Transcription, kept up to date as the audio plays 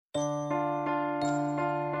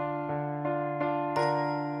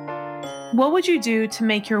What would you do to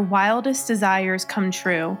make your wildest desires come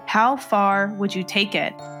true? How far would you take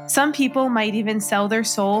it? Some people might even sell their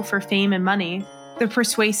soul for fame and money. The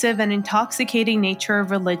persuasive and intoxicating nature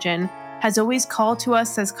of religion has always called to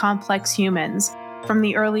us as complex humans. From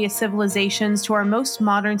the earliest civilizations to our most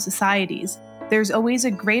modern societies, there's always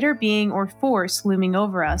a greater being or force looming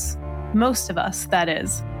over us. Most of us, that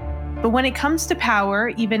is. But when it comes to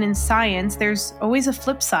power, even in science, there's always a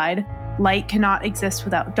flip side. Light cannot exist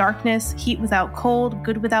without darkness, heat without cold,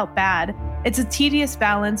 good without bad. It's a tedious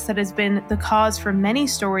balance that has been the cause for many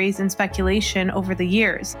stories and speculation over the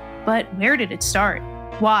years. But where did it start?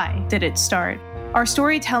 Why did it start? Our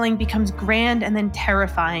storytelling becomes grand and then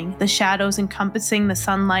terrifying, the shadows encompassing the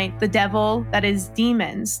sunlight, the devil, that is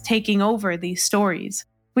demons, taking over these stories.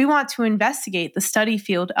 We want to investigate the study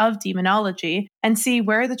field of demonology and see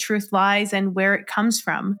where the truth lies and where it comes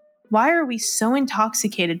from. Why are we so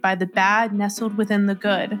intoxicated by the bad nestled within the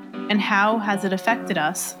good? And how has it affected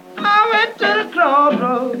us? I went to the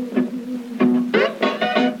crossroads,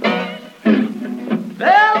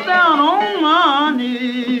 fell down on my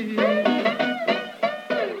knees.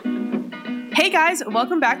 Hey guys,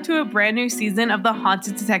 welcome back to a brand new season of the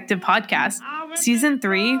Haunted Detective Podcast. Season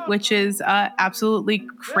 3, which is absolutely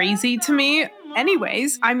crazy to me.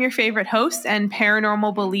 Anyways, I'm your favorite host and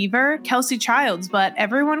paranormal believer, Kelsey Childs, but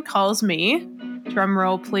everyone calls me,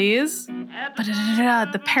 drumroll please,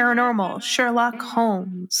 the paranormal Sherlock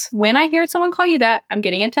Holmes. When I hear someone call you that, I'm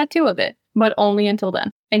getting a tattoo of it, but only until then.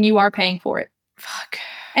 And you are paying for it. Fuck.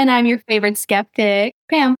 And I'm your favorite skeptic,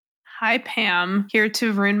 Pam. Hi, Pam. Here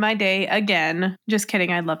to ruin my day again. Just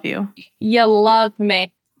kidding, I love you. You love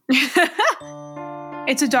me.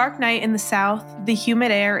 It's a dark night in the south. The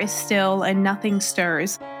humid air is still and nothing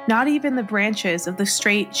stirs. Not even the branches of the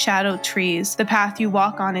straight, shadowed trees. The path you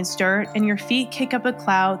walk on is dirt, and your feet kick up a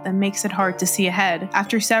cloud that makes it hard to see ahead.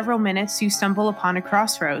 After several minutes, you stumble upon a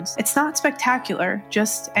crossroads. It's not spectacular,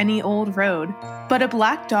 just any old road. But a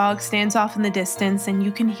black dog stands off in the distance, and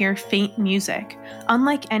you can hear faint music,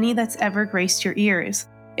 unlike any that's ever graced your ears.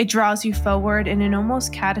 It draws you forward in an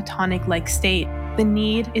almost catatonic-like state. The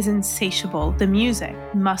need is insatiable. The music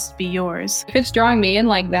must be yours. If it's drawing me in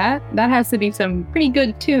like that, that has to be some pretty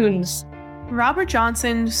good tunes. Robert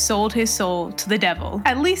Johnson sold his soul to the devil.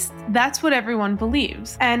 At least that's what everyone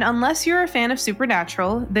believes. And unless you're a fan of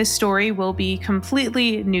Supernatural, this story will be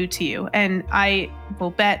completely new to you. And I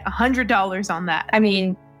will bet $100 on that. I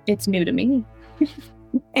mean, it's new to me.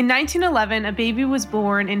 In 1911, a baby was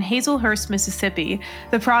born in Hazelhurst, Mississippi,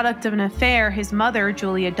 the product of an affair his mother,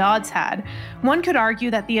 Julia Dodds, had. One could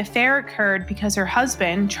argue that the affair occurred because her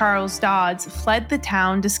husband, Charles Dodds, fled the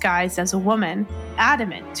town disguised as a woman,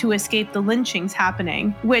 adamant to escape the lynchings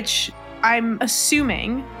happening, which I'm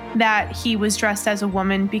assuming that he was dressed as a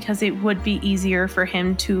woman because it would be easier for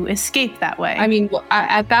him to escape that way. I mean,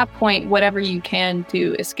 at that point, whatever you can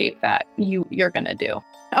to escape that, you're going to do.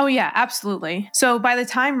 Oh yeah, absolutely. So by the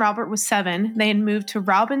time Robert was 7, they had moved to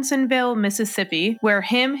Robinsonville, Mississippi, where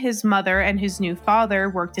his mother, and his new father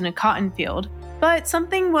worked in a cotton field. But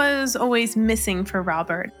something was always missing for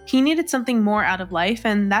Robert. He needed something more out of life,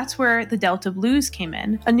 and that's where the Delta blues came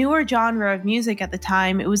in. A newer genre of music at the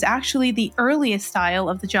time, it was actually the earliest style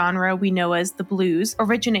of the genre we know as the blues,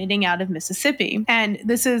 originating out of Mississippi. And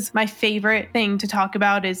this is my favorite thing to talk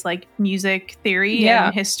about, is like music theory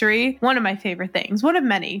and history. One of my favorite things, one of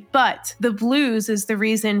many. But the blues is the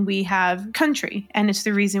reason we have country, and it's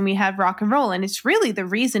the reason we have rock and roll, and it's really the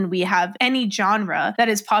reason we have any genre that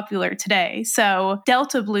is popular today. So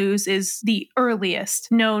Delta blues is the earliest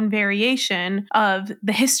known variation of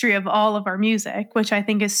the history of all of our music, which I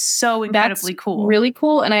think is so incredibly cool. Really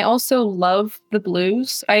cool. And I also love the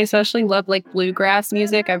blues. I especially love like bluegrass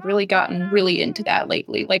music. I've really gotten really into that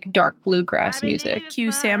lately, like dark bluegrass music.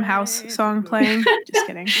 Cue Sam House song playing. Just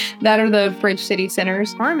kidding. That are the Bridge City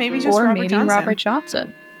Sinners. Or maybe just Robert Johnson. Robert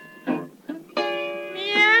Johnson.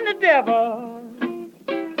 Me and the devil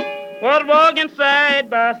was walking side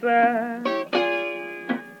by side.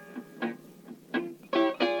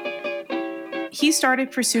 He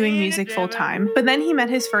started pursuing music full-time, but then he met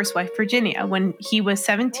his first wife, Virginia. When he was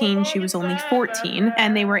 17, she was only 14,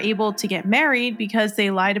 and they were able to get married because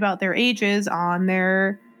they lied about their ages on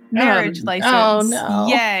their marriage license. Oh, no.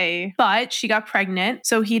 Yay. But she got pregnant,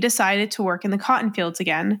 so he decided to work in the cotton fields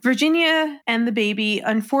again. Virginia and the baby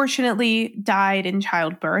unfortunately died in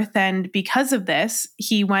childbirth, and because of this,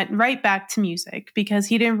 he went right back to music because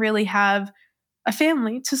he didn't really have a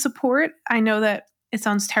family to support. I know that it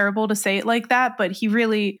sounds terrible to say it like that, but he was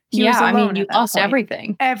alone. I mean, you lost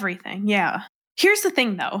everything. Everything, yeah. Here's the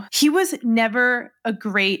thing, though. He was never a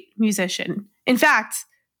great musician. In fact,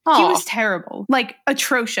 He was terrible, like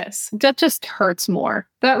atrocious. That just hurts more.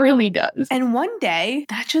 That really does. And one day,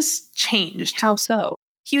 that just changed. How so?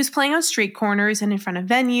 He was playing on street corners and in front of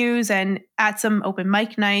venues and at some open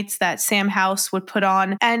mic nights that Sam House would put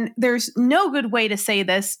on. And there's no good way to say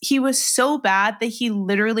this. He was so bad that he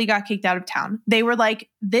literally got kicked out of town. They were like,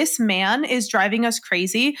 this man is driving us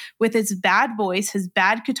crazy with his bad voice, his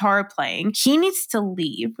bad guitar playing. He needs to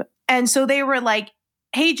leave. And so they were like,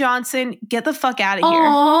 hey, Johnson, get the fuck out of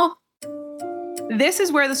here. This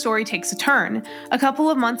is where the story takes a turn. A couple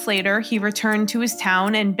of months later, he returned to his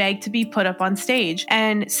town and begged to be put up on stage.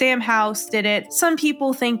 And Sam House did it. Some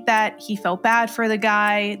people think that he felt bad for the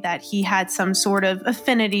guy, that he had some sort of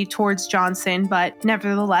affinity towards Johnson, but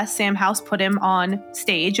nevertheless, Sam House put him on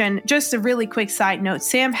stage. And just a really quick side note,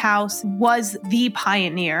 Sam House was the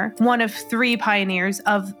pioneer, one of 3 pioneers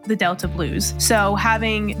of the Delta Blues. So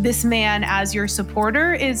having this man as your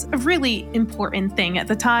supporter is a really important thing at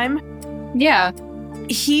the time. Yeah.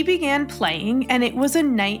 He began playing, and it was a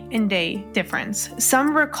night and day difference.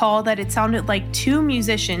 Some recall that it sounded like 2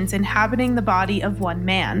 musicians inhabiting the body of one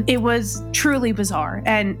man. It was truly bizarre.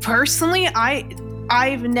 And personally,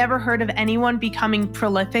 I've never heard of anyone becoming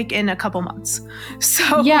prolific in a couple months.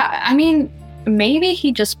 So yeah, I mean, maybe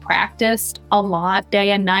he just practiced a lot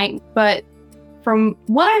day and night, but from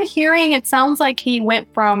what I'm hearing, it sounds like he went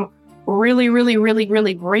from really, really, really,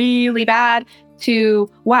 really, really bad to,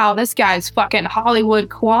 wow, this guy's fucking Hollywood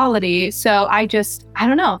quality. So I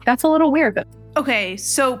don't know. That's a little weird. But okay,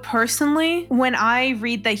 so personally, when I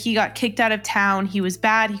read that he got kicked out of town, he was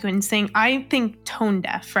bad, he couldn't sing, I think tone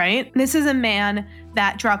deaf, right? This is a man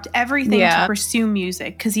that dropped everything to pursue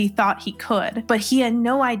music because he thought he could, but he had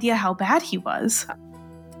no idea how bad he was.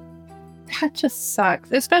 That just sucks,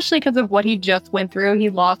 especially because of what he just went through. He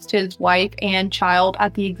lost his wife and child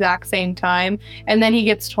at the exact same time. And then he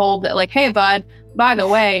gets told that, like, hey, bud, by the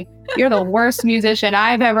way, you're the worst musician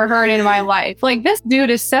I've ever heard in my life. Like, this dude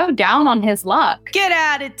is so down on his luck. Get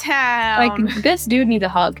out of town. Like, this dude needs a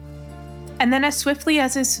hug. And then as swiftly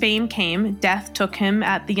as his fame came, death took him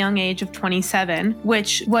at the young age of 27,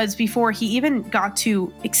 which was before he even got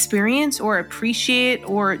to experience or appreciate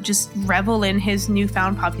or just revel in his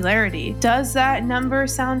newfound popularity. Does that number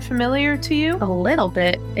sound familiar to you? A little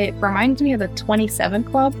bit. It reminds me of the 27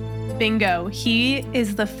 Club. Bingo. He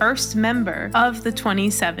is the first member of the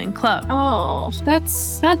 27 Club. Oh, that's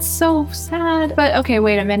so sad. But okay,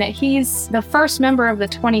 wait a minute. He's the first member of the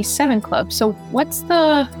 27 Club. So what's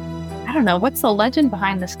the legend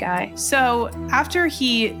behind this guy? So after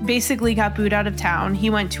he basically got booed out of town, he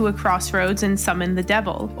went to a crossroads and summoned the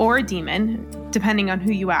devil, or a demon, depending on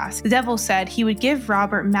who you ask. The devil said he would give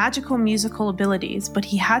Robert magical musical abilities, but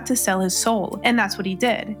he had to sell his soul. And that's what he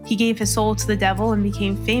did. He gave his soul to the devil and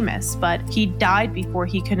became famous, but he died before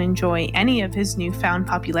he could enjoy any of his newfound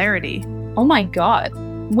popularity. Oh my God.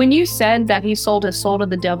 When you said that he sold his soul to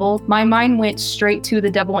the devil, my mind went straight to The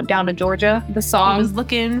Devil Went Down to Georgia, the song. He was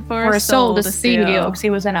looking for a soul to steal because he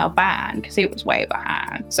was in a band, because he was way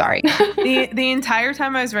behind. Sorry. The entire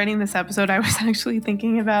time I was writing this episode, I was actually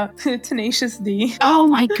thinking about Tenacious D. Oh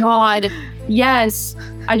my God. Yes.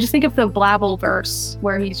 I just think of the Blabble verse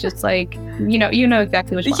where he's just like, you know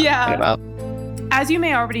exactly what I'm talking about. As you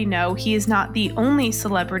may already know, he is not the only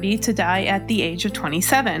celebrity to die at the age of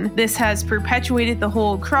 27. This has perpetuated the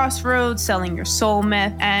whole crossroads, selling your soul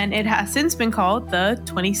myth, and it has since been called the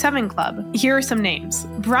 27 Club. Here are some names.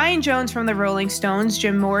 Brian Jones from the Rolling Stones,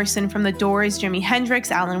 Jim Morrison from the Doors, Jimi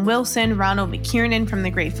Hendrix, Alan Wilson, Ronald McKiernan from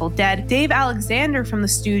the Grateful Dead, Dave Alexander from the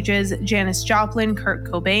Stooges, Janis Joplin, Kurt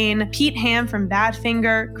Cobain, Pete Ham from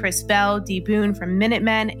Badfinger, Chris Bell, Dee Boone from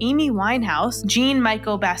Minutemen, Amy Winehouse,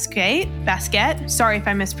 Jean-Michael Basquiat, sorry if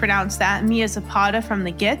I mispronounced that, Mia Zapata from the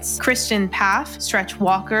Gits, Christian Paff, Stretch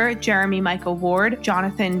Walker, Jeremy Michael Ward,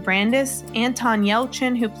 Jonathan Brandis, Anton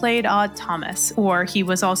Yelchin, who played Odd Thomas, or he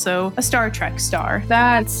was also a Star Trek star.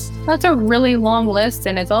 That's a really long list,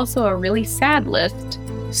 and it's also a really sad list.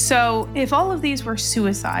 So if all of these were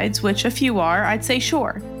suicides, which a few are, I'd say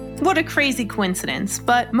sure. What a crazy coincidence,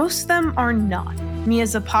 but most of them are not. Mia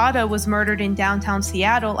Zapata was murdered in downtown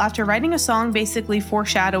Seattle after writing a song basically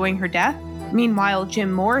foreshadowing her death. Meanwhile,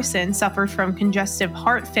 Jim Morrison suffered from congestive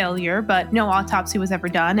heart failure, but no autopsy was ever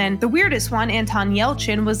done. And the weirdest one, Anton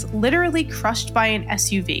Yelchin, was literally crushed by an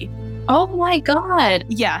SUV. Oh my God.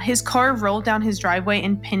 Yeah, his car rolled down his driveway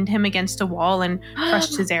and pinned him against a wall and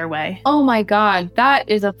crushed his airway. Oh my God, that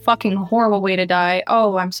is a fucking horrible way to die.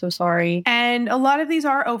 Oh, I'm so sorry. And a lot of these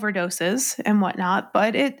are overdoses and whatnot,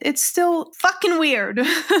 but it's still fucking weird.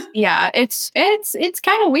 Yeah, it's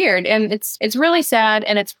kind of weird, and it's really sad,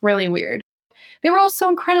 and it's really weird. They were all so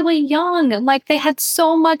incredibly young. Like, they had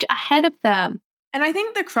so much ahead of them. And I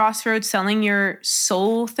think the crossroads selling your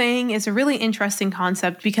soul thing is a really interesting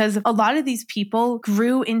concept because a lot of these people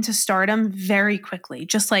grew into stardom very quickly.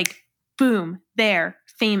 Just like, boom, they're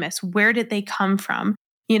famous. Where did they come from?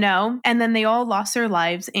 You know? And then they all lost their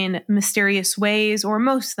lives in mysterious ways, or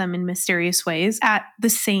most of them in mysterious ways, at the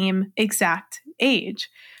same exact age.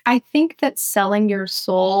 I think that selling your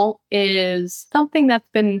soul is something that's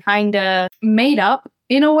been kind of made up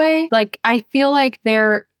in a way. Like, I feel like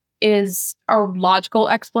there is a logical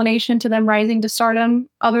explanation to them rising to stardom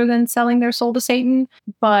other than selling their soul to Satan.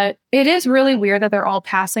 But it is really weird that they're all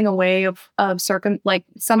passing away of like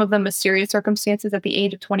some of the mysterious circumstances at the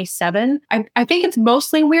age of 27. I think it's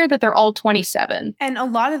mostly weird that they're all 27. And a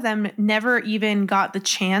lot of them never even got the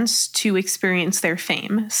chance to experience their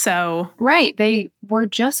fame. So, right. They were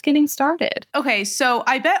just getting started. Okay, so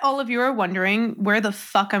I bet all of you are wondering where the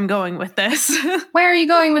fuck I'm going with this. Where are you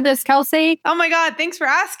going with this, Kelsey? Oh my God, thanks for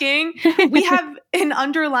asking. We have an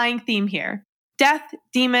underlying theme here: death,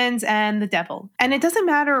 demons, and the devil. And it doesn't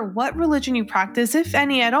matter what religion you practice, if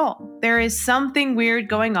any at all. There is something weird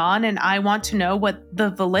going on, and I want to know what the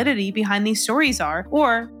validity behind these stories are,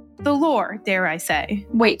 or the lore, dare I say.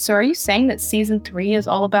 Wait, so are you saying that season 3 is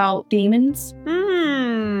all about demons?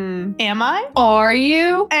 Am I? Are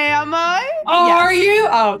you? Am I? Are Yes. you?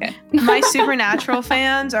 Oh, okay. My supernatural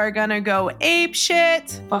fans are gonna go ape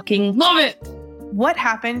shit. Fucking love it. What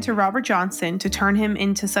happened to Robert Johnson to turn him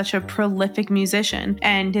into such a prolific musician?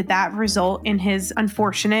 And did that result in his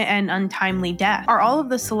unfortunate and untimely death? Are all of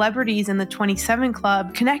the celebrities in the 27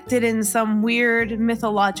 Club connected in some weird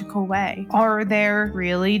mythological way? Are there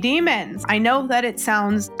really demons? I know that it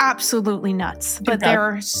sounds absolutely nuts, but there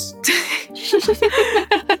are...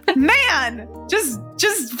 Man!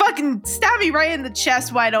 Just fucking stab me right in the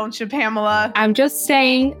chest, why don't you, Pamela? I'm just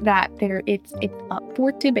saying that it's up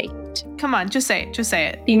for debate. Come on, just say it. Just say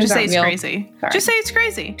it. Demons just say aren't it's real. crazy. Sorry. Just say it's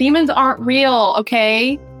crazy. Demons aren't real,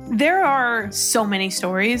 okay? There are so many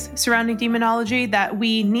stories surrounding demonology that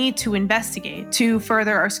we need to investigate to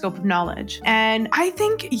further our scope of knowledge. And I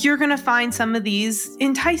think you're going to find some of these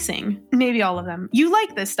enticing. Maybe all of them. You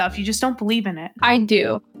like this stuff, you just don't believe in it. I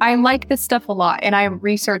do. I like this stuff a lot, and I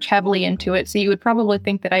research heavily into it, so you would probably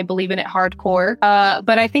think that I believe in it hardcore.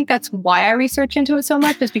 But I think that's why I research into it so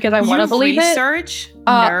much, is because I want to believe research? it.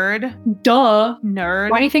 Nerd. Duh. Nerd.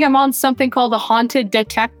 Why do you think I'm on something called the Haunted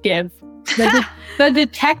Detective? The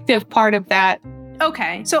detective part of that.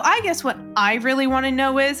 Okay, so I guess what I really want to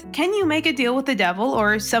know is, can you make a deal with the devil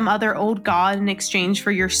or some other old god in exchange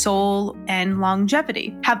for your soul and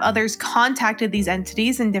longevity? Have others contacted these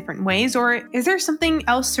entities in different ways, or is there something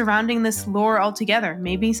else surrounding this lore altogether?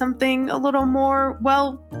 Maybe something a little more,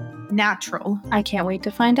 well, natural. I can't wait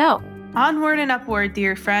to find out. Onward and upward,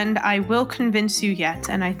 dear friend. I will convince you yet,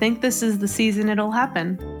 and I think this is the season it'll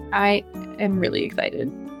happen. I am really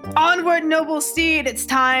excited. Onward, noble steed. It's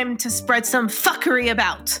time to spread some fuckery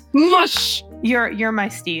about. Mush! You're my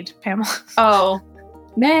steed, Pamela. Oh.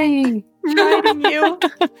 Nay. Riding you.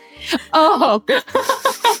 Oh.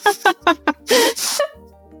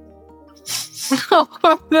 Oh,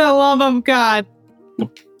 for the love of God.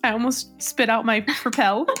 I almost spit out my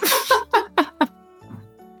propel.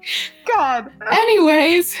 God.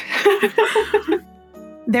 Anyways.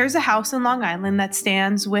 There's a house in Long Island that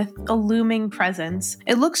stands with a looming presence.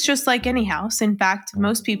 It looks just like any house. In fact,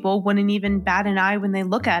 most people wouldn't even bat an eye when they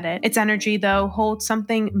look at it. Its energy, though, holds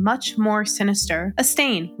something much more sinister. A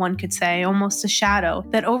stain, one could say, almost a shadow,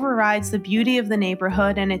 that overrides the beauty of the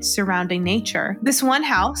neighborhood and its surrounding nature. This one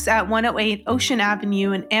house at 108 Ocean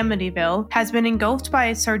Avenue in Amityville has been engulfed by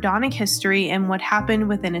its sardonic history and what happened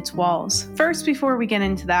within its walls. First, before we get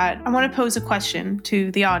into that, I want to pose a question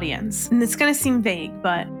to the audience. And it's going to seem vague,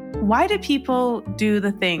 but why do people do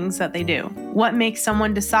the things that they do? What makes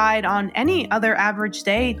someone decide on any other average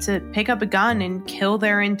day to pick up a gun and kill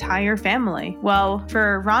their entire family? Well,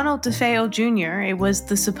 for Ronald DeFeo Jr., it was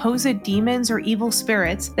the supposed demons or evil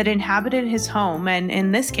spirits that inhabited his home, and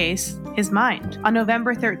in this case, his mind. On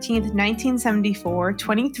November 13th, 1974,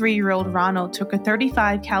 23-year-old Ronald took a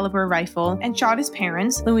 .35 caliber rifle and shot his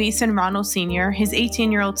parents, Luis and Ronald Sr., his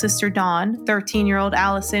 18-year-old sister Dawn, 13-year-old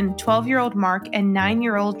Allison, 12-year-old Mark, and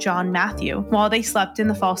 9-year-old John Matthew, while they slept in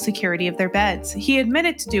the false security of their beds. He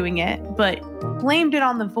admitted to doing it, but blamed it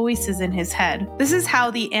on the voices in his head. This is how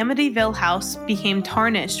the Amityville house became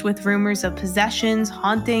tarnished with rumors of possessions,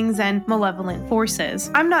 hauntings, and malevolent forces.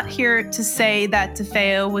 I'm not here to say that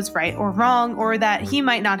DeFeo was right or wrong, or that he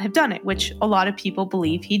might not have done it, which a lot of people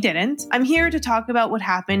believe he didn't. I'm here to talk about what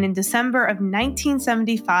happened in December of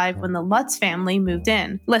 1975 when the Lutz family moved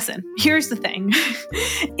in. Listen, here's the thing.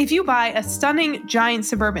 If you buy a stunning giant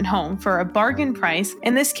suburban home for a bargain price,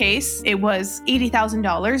 in this case, it was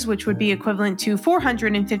 $80,000, which would be equivalent to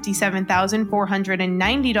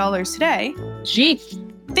 $457,490 today.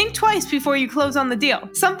 Jeez. Think twice before you close on the deal.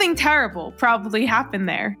 Something terrible probably happened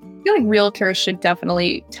there. I feel like realtors should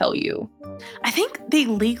definitely tell you. I think they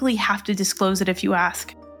legally have to disclose it if you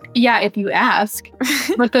ask. Yeah, if you ask.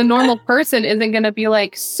 But the normal person isn't going to be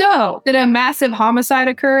like, so, did a massive homicide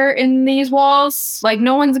occur in these walls? Like,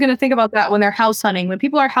 no one's going to think about that when they're house hunting. When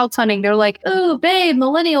people are house hunting, they're like, oh, babe,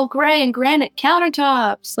 millennial gray and granite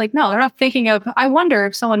countertops. Like, no, they're not thinking of, I wonder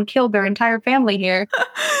if someone killed their entire family here.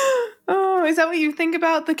 Oh, is that what you think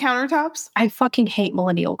about the countertops? I fucking hate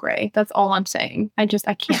millennial gray. That's all I'm saying. I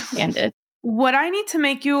can't stand it. What I need to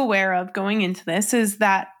make you aware of going into this is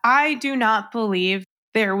that I do not believe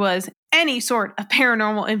there was any sort of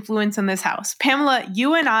paranormal influence in this house. Pamela,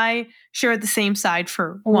 you and I shared the same side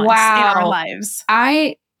for once in our lives.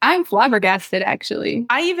 I'm flabbergasted, actually.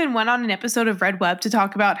 I even went on an episode of Red Web to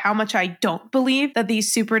talk about how much I don't believe that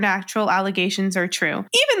these supernatural allegations are true.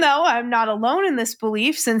 Even though I'm not alone in this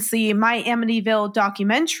belief, since the My Amityville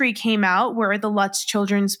documentary came out where the Lutz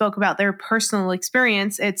children spoke about their personal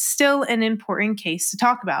experience, it's still an important case to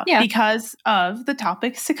talk about because of the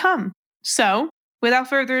topics to come. So, without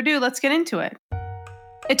further ado, let's get into it.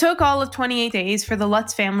 It took all of 28 days for the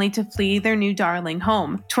Lutz family to flee their new darling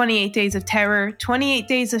home. 28 days of terror, 28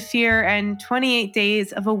 days of fear, and 28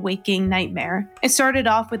 days of a waking nightmare. It started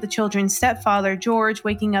off with the children's stepfather, George,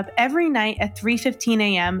 waking up every night at 3:15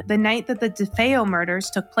 a.m., the night that the DeFeo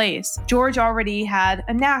murders took place. George already had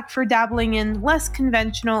a knack for dabbling in less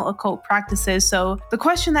conventional occult practices, so the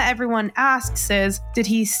question that everyone asks is, did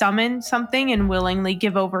he summon something and willingly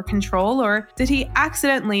give over control, or did he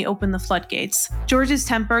accidentally open the floodgates? George's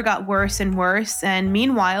temper got worse and worse, and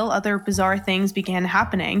meanwhile, other bizarre things began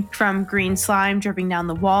happening. From green slime dripping down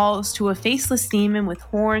the walls, to a faceless demon with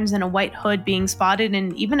horns and a white hood being spotted,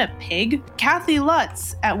 and even a pig. Kathy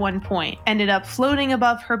Lutz, at one point, ended up floating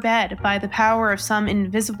above her bed by the power of some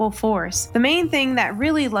invisible force. The main thing that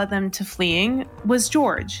really led them to fleeing was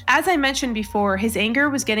George. As I mentioned before, his anger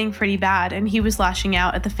was getting pretty bad, and he was lashing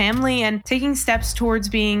out at the family and taking steps towards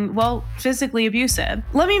being, well, physically abusive.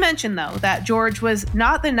 Let me mention, though, that George was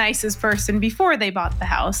not the nicest person before they bought the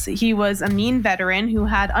house. He was a mean veteran who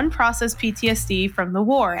had unprocessed PTSD from the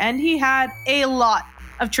war, and he had a lot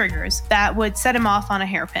of triggers that would set him off on a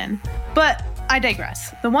hairpin. But I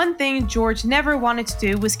digress. The one thing George never wanted to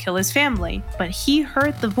do was kill his family, but he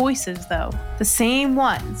heard the voices, though. The same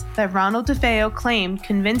ones that Ronald DeFeo claimed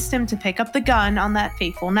convinced him to pick up the gun on that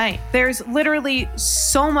fateful night. There's literally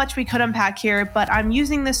so much we could unpack here, but I'm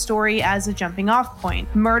using this story as a jumping off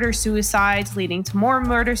point. Murder-suicides leading to more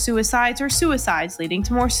murder-suicides, or suicides leading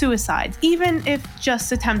to more suicides, even if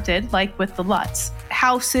just attempted, like with the Lutz.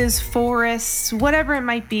 Houses, forests, whatever it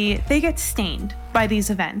might be, they get stained by these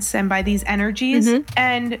events and by these energies,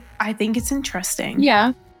 and I think it's interesting.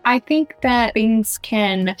 Yeah. I think that things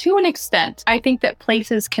can, to an extent, I think that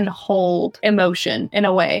places can hold emotion in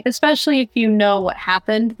a way, especially if you know what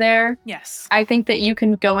happened there. Yes. I think that you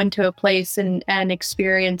can go into a place and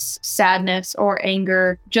experience sadness or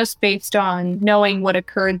anger just based on knowing what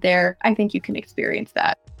occurred there. I think you can experience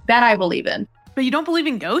that. That I believe in. But you don't believe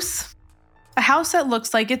in ghosts? A house that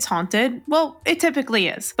looks like it's haunted, well, it typically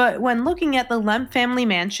is. But when looking at the Lemp family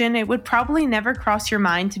mansion, it would probably never cross your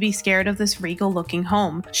mind to be scared of this regal-looking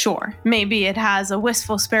home. Sure, maybe it has a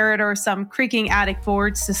wistful spirit or some creaking attic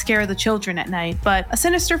boards to scare the children at night, but a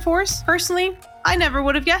sinister force? Personally, I never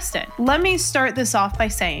would have guessed it. Let me start this off by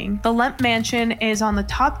saying the Lemp Mansion is on the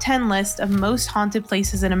top 10 list of most haunted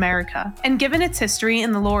places in America. And given its history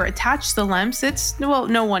and the lore attached to the Lemps, it's, well,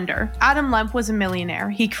 no wonder. Adam Lemp was a millionaire.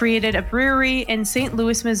 He created a brewery in St.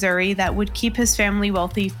 Louis, Missouri that would keep his family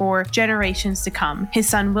wealthy for generations to come. His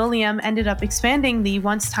son William ended up expanding the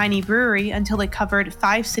once tiny brewery until it covered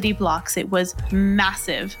 5 city blocks. It was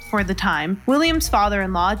massive for the time. William's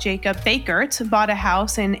father-in-law, Jacob Bakert, bought a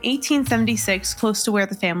house in 1876 close to where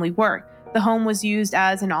the family worked. The home was used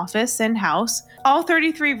as an office and house. All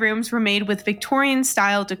 33 rooms were made with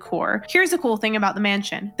Victorian-style decor. Here's the cool thing about the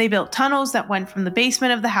mansion. They built tunnels that went from the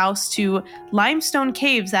basement of the house to limestone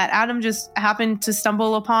caves that Adam just happened to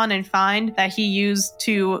stumble upon and find that he used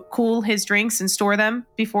to cool his drinks and store them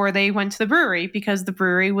before they went to the brewery because the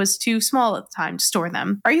brewery was too small at the time to store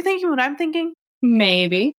them. Are you thinking what I'm thinking?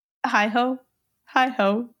 Maybe. Hi-ho.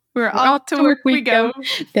 Hi-ho. We're off to work we go.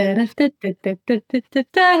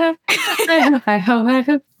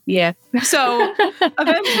 Yeah. So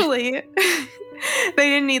eventually, they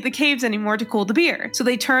didn't need the caves anymore to cool the beer. So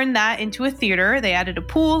they turned that into a theater. They added a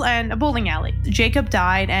pool and a bowling alley. Jacob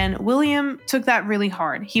died, and William took that really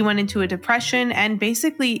hard. He went into a depression and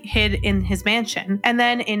basically hid in his mansion. And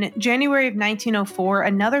then in January of 1904,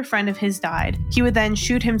 another friend of his died. He would then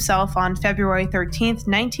shoot himself on February 13th,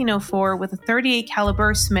 1904 with a .38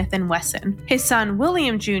 caliber Smith & Wesson. His son,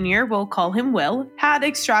 William Jr., we'll call him Will, had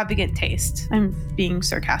extravagant taste. I'm being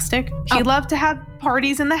sarcastic. He loved to have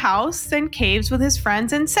parties in the house and caves with his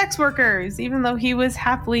friends and sex workers, even though he was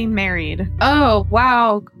happily married. Oh,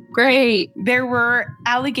 wow. Great. There were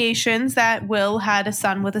allegations that Will had a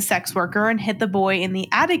son with a sex worker and hid the boy in the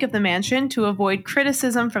attic of the mansion to avoid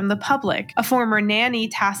criticism from the public. A former nanny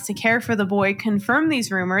tasked to care for the boy confirmed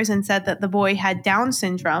these rumors and said that the boy had Down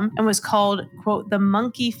syndrome and was called, quote, the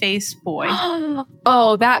monkey-faced boy.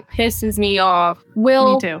 Oh, that pisses me off.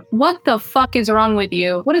 Will, Me too. What the fuck is wrong with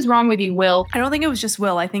you? What is wrong with you, Will? I don't think it was just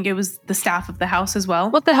Will. I think it was the staff of the house as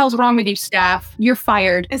well. What the hell's wrong with you, staff? You're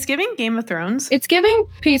fired. It's giving Game of Thrones. It's giving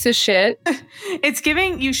piece of shit. It's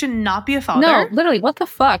giving you should not be a father. No, literally, what the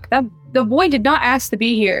fuck? The boy did not ask to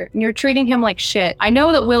be here, and you're treating him like shit. I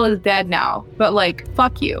know that Will is dead now, but like,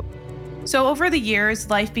 fuck you. So over the years,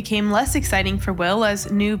 life became less exciting for Will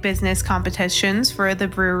as new business competitions for the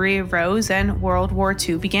brewery arose and World War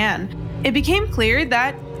II began. It became clear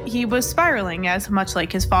that he was spiraling, as much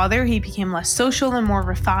like his father, he became less social and more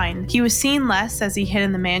refined. He was seen less as he hid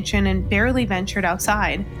in the mansion and barely ventured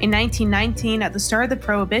outside. In 1919, at the start of the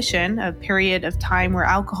Prohibition, a period of time where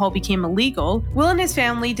alcohol became illegal, Will and his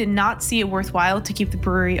family did not see it worthwhile to keep the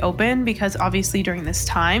brewery open because obviously during this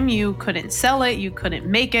time, you couldn't sell it, you couldn't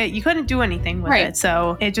make it, you couldn't do anything with it,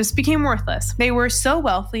 so it just became worthless. They were so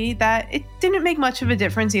wealthy that it didn't make much of a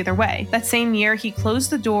difference either way. That same year, he closed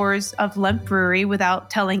the doors of Lemp Brewery without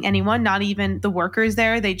telling anyone, not even the workers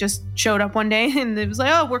there. They just showed up one day and it was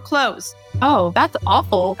like, oh, we're closed. Oh, that's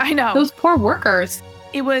awful. I know. Those poor workers.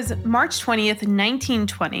 It was March 20th,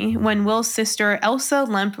 1920, when Will's sister Elsa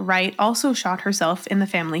Lemp Wright also shot herself in the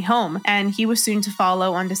family home, and he was soon to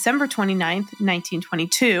follow on December 29th,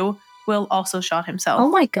 1922. Will also shot himself. Oh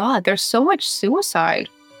my god, there's so much suicide.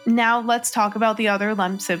 Now let's talk about the other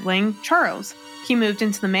Lemp sibling, Charles. He moved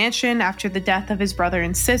into the mansion after the death of his brother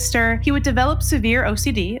and sister. He would develop severe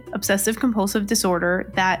OCD, obsessive-compulsive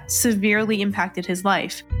disorder, that severely impacted his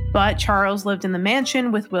life. But Charles lived in the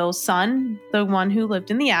mansion with Will's son, the one who lived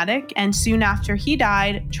in the attic, and soon after he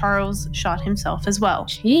died, Charles shot himself as well.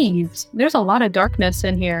 Jeez, there's a lot of darkness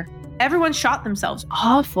in here. Everyone shot themselves.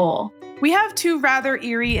 Awful. We have two rather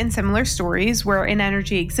eerie and similar stories where an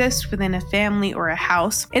energy exists within a family or a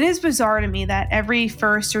house. It is bizarre to me that every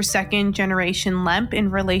first or second generation Lemp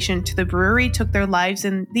in relation to the brewery took their lives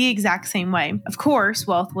in the exact same way. Of course,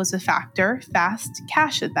 wealth was a factor, fast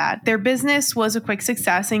cash at that. Their business was a quick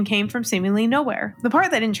success and came from seemingly nowhere. The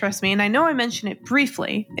part that interests me, and I know I mentioned it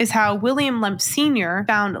briefly, is how William Lemp Sr.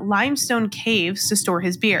 found limestone caves to store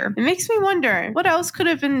his beer. It makes me wonder, what else could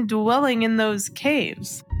have been dwelling in those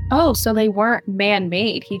caves? Oh, so they weren't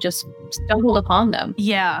man-made. He just stumbled upon them.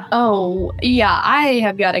 Yeah. Oh, yeah, I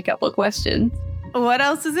have got a couple of questions. What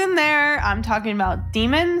else is in there? I'm talking about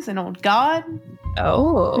demons, an old god.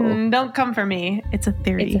 Oh. Don't come for me. It's a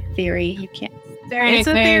theory. It's a theory. You can't say anything. It's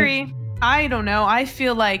a theory. I don't know. I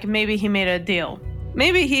feel like maybe he made a deal.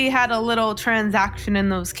 Maybe he had a little transaction in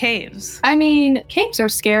those caves. I mean, caves are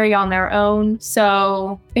scary on their own.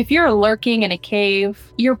 So if you're lurking in a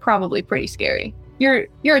cave, you're probably pretty scary. You're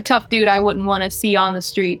a tough dude I wouldn't want to see on the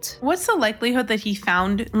streets. What's the likelihood that he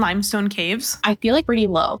found limestone caves? I feel like pretty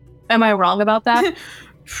low. Am I wrong about that?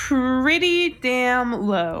 Pretty damn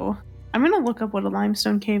low. I'm going to look up what a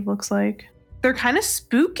limestone cave looks like. They're kind of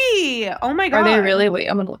spooky. Oh my god. Are they really? Wait,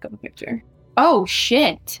 I'm going to look up a picture. Oh,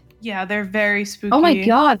 shit. Yeah, they're very spooky. Oh my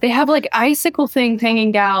god. They have like icicle things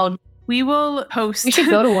hanging down. We will post We should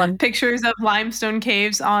go to one. pictures of limestone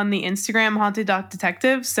caves on the Instagram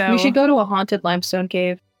haunted.detective. So we should go to a haunted limestone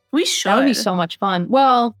cave. We should. That would be so much fun.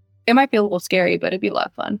 Well, it might be a little scary, but it'd be a lot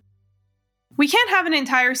of fun. We can't have an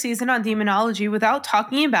entire season on demonology without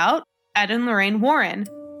talking about Ed and Lorraine Warren.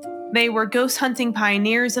 They were ghost hunting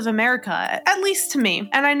pioneers of America, at least to me.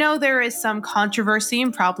 And I know there is some controversy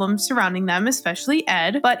and problems surrounding them, especially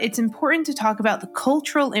Ed, but it's important to talk about the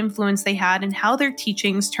cultural influence they had and how their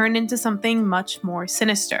teachings turned into something much more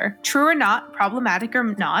sinister. True or not, problematic or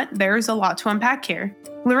not, there's a lot to unpack here.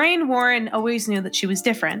 Lorraine Warren always knew that she was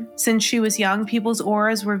different. Since she was young, people's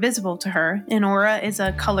auras were visible to her. An aura is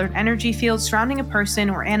a colored energy field surrounding a person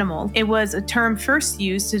or animal. It was a term first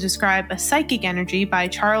used to describe a psychic energy by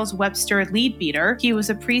Charles Webster Leadbeater. He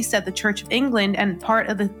was a priest at the Church of England and part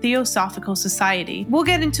of the Theosophical Society. We'll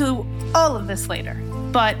get into all of this later.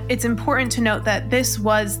 But it's important to note that this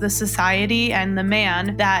was the society and the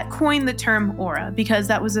man that coined the term aura, because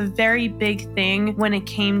that was a very big thing when it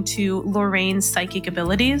came to Lorraine's psychic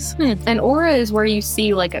abilities. An aura is where you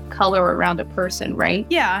see like a color around a person, right?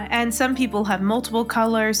 Yeah, and some people have multiple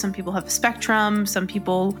colors, some people have a spectrum, some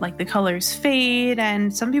people like the colors fade,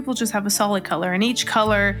 and some people just have a solid color, and each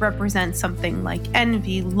color represents something like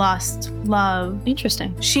envy, lust, love.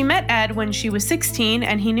 Interesting. She met Ed when she was 16,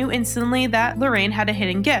 and he knew instantly that Lorraine had a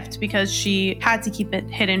hidden gift because she had to keep it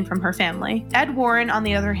hidden from her family. Ed Warren, on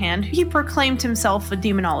the other hand, he proclaimed himself a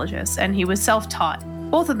demonologist, and he was self-taught.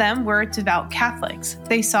 Both of them were devout Catholics.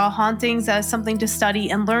 They saw hauntings as something to study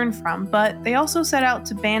and learn from, but they also set out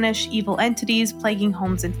to banish evil entities plaguing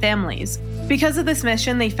homes and families. Because of this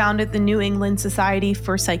mission, they founded the New England Society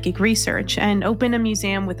for Psychic Research and opened a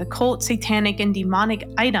museum with occult, satanic, and demonic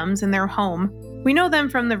items in their home. We know them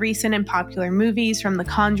from the recent and popular movies from The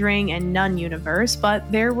Conjuring and Nun universe,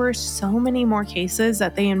 but there were so many more cases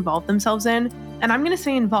that they involved themselves in, and I'm going to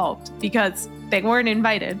say involved because they weren't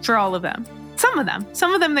invited for all of them. Some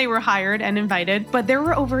of them they were hired and invited, but there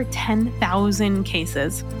were over 10,000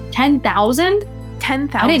 cases. 10,000?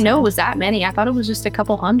 10,000. I didn't know it was that many. I thought it was just a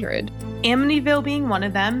couple hundred. Amityville being one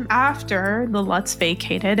of them after the Lutz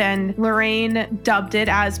vacated, and Lorraine dubbed it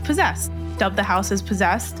as possessed. Dubbed the house as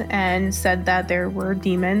possessed and said that there were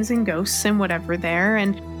demons and ghosts and whatever there.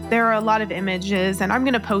 And there are a lot of images, and I'm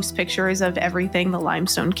going to post pictures of everything: the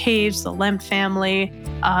limestone caves, the Lemp family,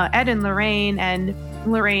 Ed and Lorraine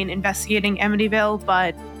investigating Amityville.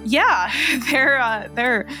 But yeah,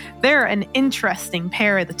 they're an interesting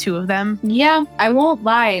pair, the two of them. Yeah, I won't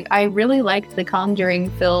lie. I really liked the Conjuring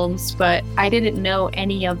films, but I didn't know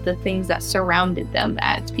any of the things that surrounded them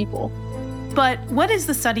as people. But what is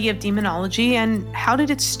the study of demonology and how did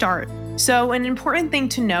it start? So an important thing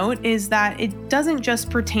to note is that it doesn't just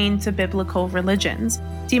pertain to biblical religions.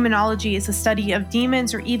 Demonology is a study of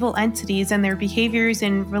demons or evil entities and their behaviors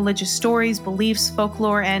in religious stories, beliefs,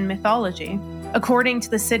 folklore, and mythology. According to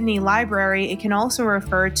the Sydney Library, it can also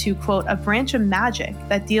refer to, quote, a branch of magic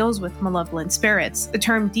that deals with malevolent spirits. The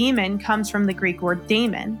term demon comes from the Greek word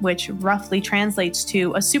daemon, which roughly translates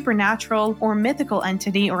to a supernatural or mythical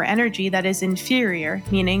entity or energy that is inferior,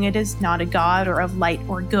 meaning it is not a god or of light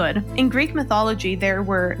or good. In Greek mythology, there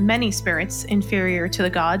were many spirits inferior to the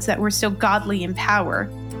gods that were still godly in power.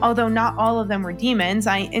 Although not all of them were demons,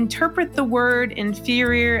 I interpret the word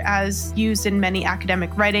inferior as used in many academic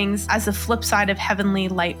writings as the flip side of heavenly,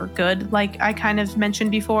 light, or good, like I kind of mentioned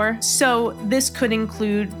before. So this could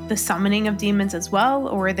include the summoning of demons as well,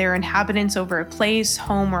 or their inhabitants over a place,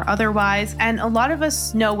 home, or otherwise. And a lot of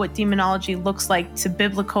us know what demonology looks like to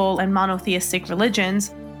biblical and monotheistic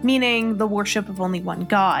religions, meaning the worship of only one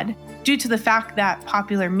god. Due to the fact that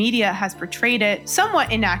popular media has portrayed it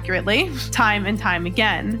somewhat inaccurately, time and time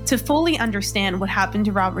again, to fully understand what happened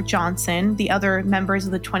to Robert Johnson, the other members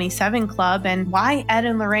of the 27 Club, and why Ed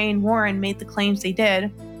and Lorraine Warren made the claims they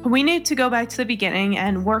did, we need to go back to the beginning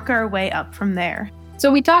and work our way up from there.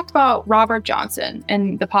 So we talked about Robert Johnson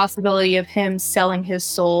and the possibility of him selling his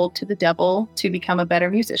soul to the devil to become a better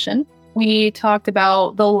musician. We talked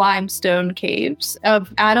about the limestone caves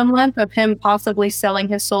of Adam Lemp, of him possibly selling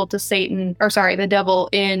his soul to the devil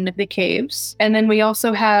in the caves. And then we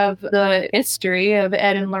also have the history of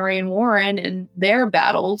Ed and Lorraine Warren and their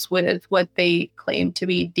battles with what they claim to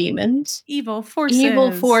be demons. Evil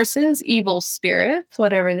forces, evil spirits,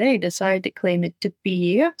 whatever they decide to claim it to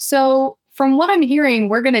be. So from what I'm hearing,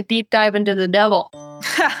 we're going to deep dive into the devil.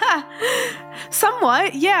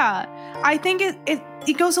 Somewhat, yeah. I think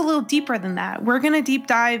it goes a little deeper than that. We're going to deep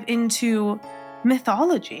dive into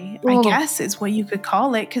mythology, I guess is what you could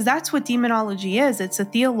call it, because that's what demonology is. It's a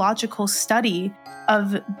theological study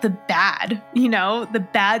of the bad, the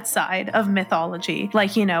bad side of mythology,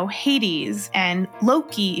 like, Hades and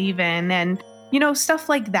Loki even, and stuff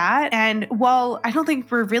like that. And while I don't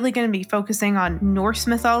think we're really going to be focusing on Norse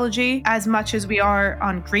mythology as much as we are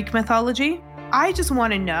on Greek mythology, I just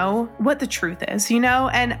want to know what the truth is,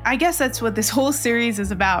 and I guess that's what this whole series is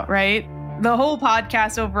about, right? The whole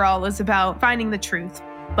podcast overall is about finding the truth.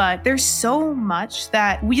 but there's so much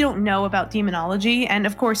that we don't know about demonology. And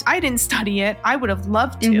of course, I didn't study it. I would have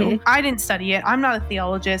loved to. I didn't study it. I'm not a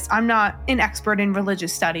theologist. I'm not an expert in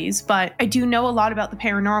religious studies, but I do know a lot about the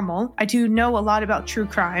paranormal. I do know a lot about true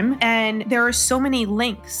crime. And there are so many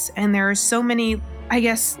links and there are so many, I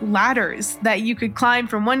guess, ladders that you could climb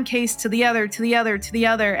from one case to the other, to the other, to the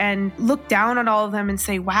other, and look down at all of them and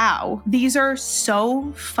say, wow, these are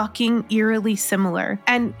so fucking eerily similar.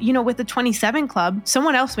 And, you know, with the 27 Club,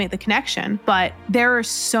 someone else made the connection, but there are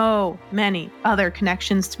so many other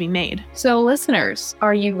connections to be made. So listeners,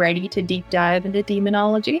 are you ready to deep dive into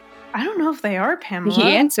demonology? I don't know if they are, Pamela. The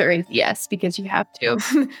answer is yes, because you have to.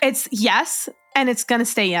 It's yes, and it's going to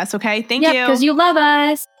stay yes, okay? Thank you. Because you love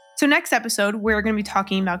us. So next episode, we're going to be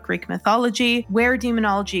talking about Greek mythology, where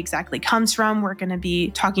demonology exactly comes from. We're going to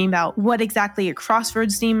be talking about what exactly a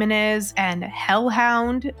crossroads demon is, and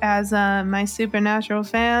hellhound, as my supernatural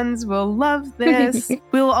fans will love this.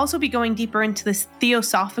 We will also be going deeper into this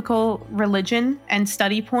theosophical religion and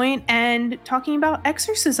study point and talking about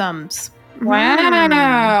exorcisms.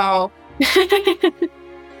 Wow.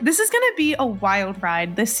 This is going to be a wild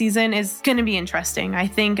ride. This season is going to be interesting. I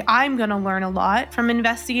think I'm going to learn a lot from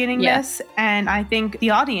investigating this. And I think the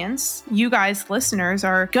audience, you guys, listeners,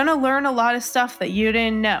 are going to learn a lot of stuff that you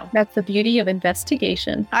didn't know. That's the beauty of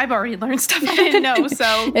investigation. I've already learned stuff I didn't know,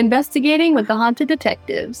 so. Investigating with the haunted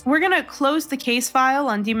detectives. We're going to close the case file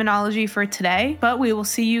on demonology for today, but we will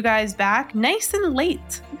see you guys back nice and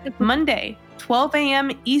late. Monday, 12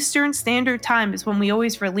 a.m. Eastern Standard Time is when we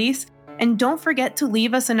always release. And don't forget to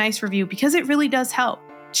leave us a nice review because it really does help.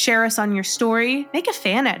 Share us on your story, make a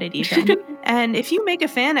fan edit even. And if you make a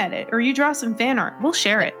fan edit or you draw some fan art, we'll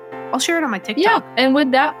share it. I'll share it on my TikTok. Yeah, and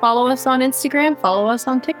with that, follow us on Instagram, follow us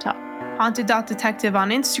on TikTok. Haunted.detective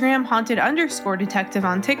on Instagram, haunted_detective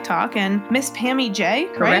on TikTok, and Miss Pammy J,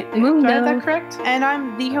 right? Correct. Did I have that correct? And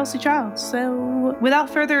I'm the Kelsey Child. So without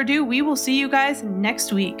further ado, we will see you guys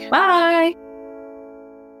next week. Bye.